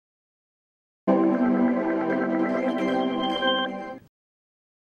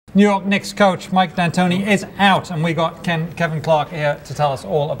New York Knicks coach Mike D'Antoni is out, and we got Kevin Clark here to tell us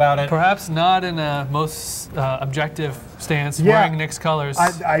all about it. Perhaps not in a most objective stance, wearing Knicks colors.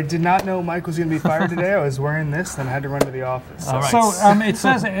 I did not know Mike was going to be fired today. I was wearing this, then I had to run to the office. All right. So it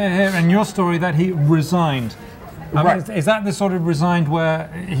says here in your story that he resigned. Right. Is that the sort of resigned where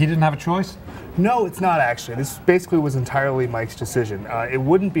he didn't have a choice? No, it's not actually. This basically was entirely Mike's decision. It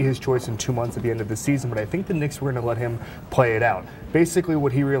wouldn't be his choice in 2 months at the end of the season, but I think the Knicks were going to let him play it out. Basically,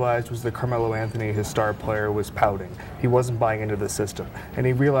 what he realized was that Carmelo Anthony, his star player, was pouting. He wasn't buying into the system. And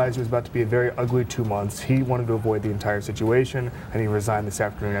he realized it was about to be a very ugly 2 months. He wanted to avoid the entire situation, and he resigned this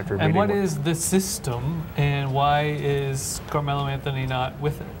afternoon after a meeting. And what is the system, and why is Carmelo Anthony not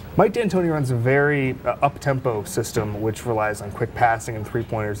with it? Mike D'Antoni runs a very up-tempo system which relies on quick passing and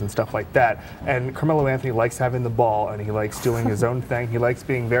three-pointers and stuff like that. And Carmelo Anthony likes having the ball, and he likes doing his own thing. He likes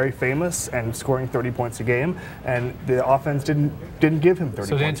being very famous and scoring 30 points a game, and the offense didn't give him 30 points.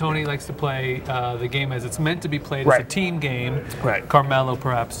 So D'Antoni likes to play the game as it's meant to be played, right. as a team game. Right. Carmelo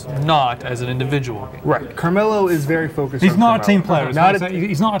perhaps not as an individual game. Right. Carmelo is very focused He's on not Carmelo. a team player.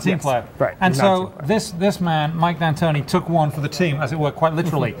 He's not a team Yes. player. Right. And He's not a so team player. this man, Mike D'Antoni, took one for the team, as it were, quite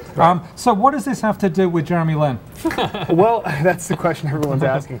literally. Right. So what does this have to do with Jeremy Lin? Well, that's the question everyone's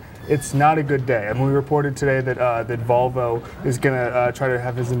asking. It's not a good day. And we reported today that that Volvo is going to try to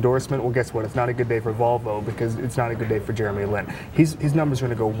have his endorsement. Well, guess what? It's not a good day for Volvo because it's not a good day for Jeremy Lin. His numbers are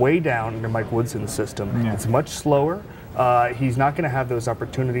going to go way down under Mike Woodson's system. Yeah. It's much slower. He's not going to have those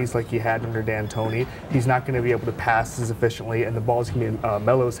opportunities like he had under D'Antoni. He's not going to be able to pass as efficiently, and the ball's going to be in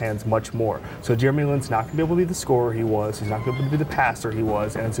Melo's hands much more. So Jeremy Lin's not going to be able to be the scorer he was. He's not going to be able to be the passer he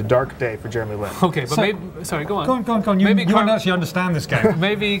was, and it's a dark day for Jeremy Lin. Okay, but maybe, sorry, go on. Go on. You don't actually understand this game.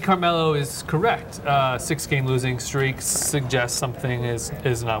 Maybe Carmelo is correct. 6-game losing streak suggests something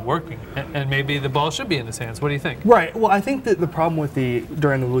is not working, and maybe the ball should be in his hands. What do you think? Right. Well, I think that the problem with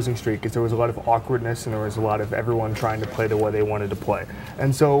during the losing streak is there was a lot of awkwardness, and there was a lot of everyone trying to play the way they wanted to play.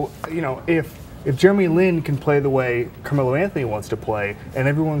 And so, you know, if Jeremy Lin can play the way Carmelo Anthony wants to play, and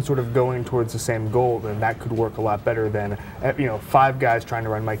everyone's sort of going towards the same goal, then that could work a lot better than 5 guys trying to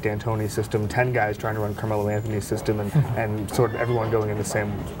run Mike D'Antoni's system, 10 guys trying to run Carmelo Anthony's system, and sort of everyone going in the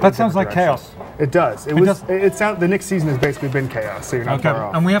same. That sounds like chaos. It does. The Knicks season has basically been chaos. So you're not far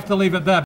off. And we have to leave it there.